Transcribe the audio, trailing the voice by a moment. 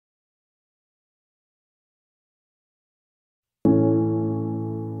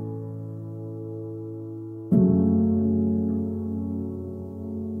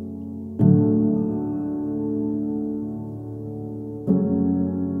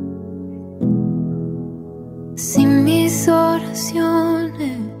Si mis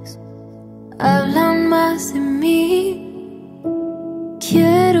oraciones hablan más de mí,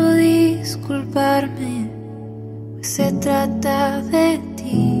 quiero disculparme, pues se trata de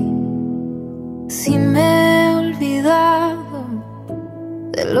ti. Si me he olvidado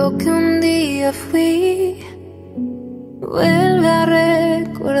de lo que un día fui, vuelve a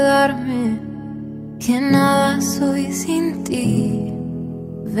recordarme que nada soy sin ti.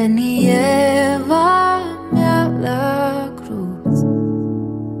 Ven y llévame a la cruz,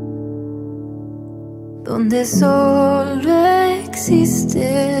 donde solo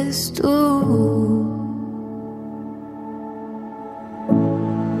existes tú.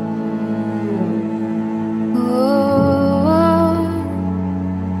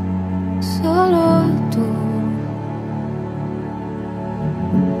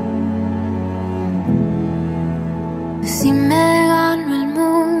 Si me gano el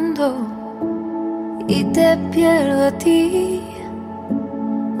mundo y te pierdo a ti,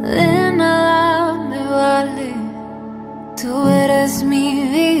 de nada me vale. Tú eres mi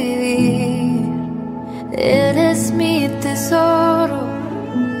vivir, eres mi tesoro,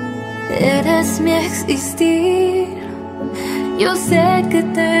 eres mi existir. Yo sé que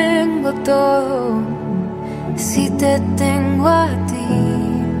tengo todo si te tengo a ti.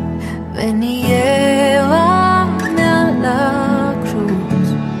 Ven y llévame a la cruz,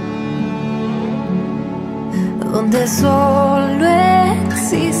 donde solo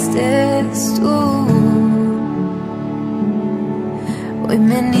existes tú. Hoy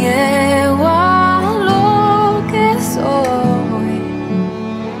me niego a lo que soy.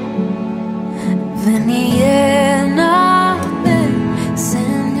 Ven y lléname,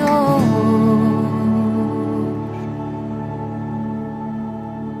 Señor.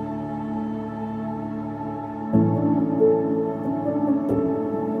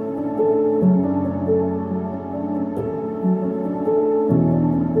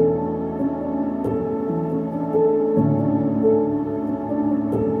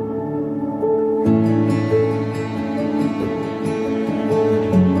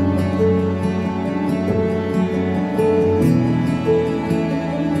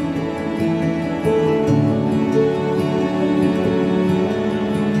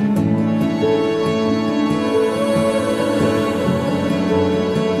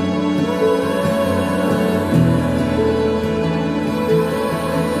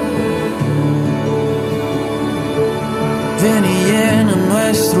 Ven y llena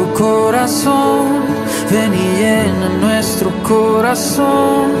nuestro corazón, ven y llena nuestro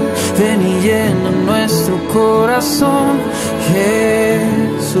corazón, ven y llena nuestro corazón,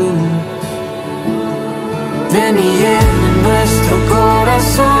 Jesús. Ven y llena nuestro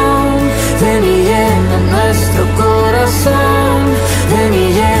corazón, ven y llena nuestro corazón, ven y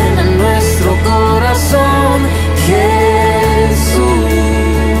llena nuestro corazón, Jesús.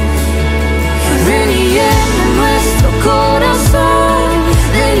 Ven y llena nuestro corazón,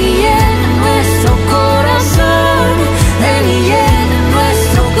 ven y llena nuestro corazón, ven y llena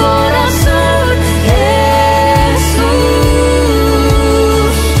nuestro corazón, Jesús.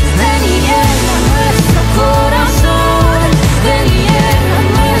 Ven y llena nuestro corazón, ven y llena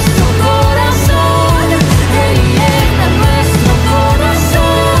nuestro corazón, ven y llena nuestro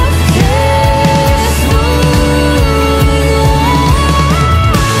corazón, Jesús.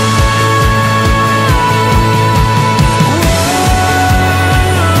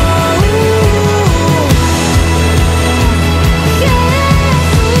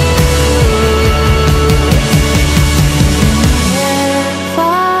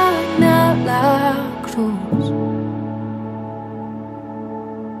 Llévame a la cruz,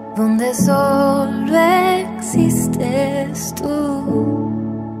 donde solo existes tú.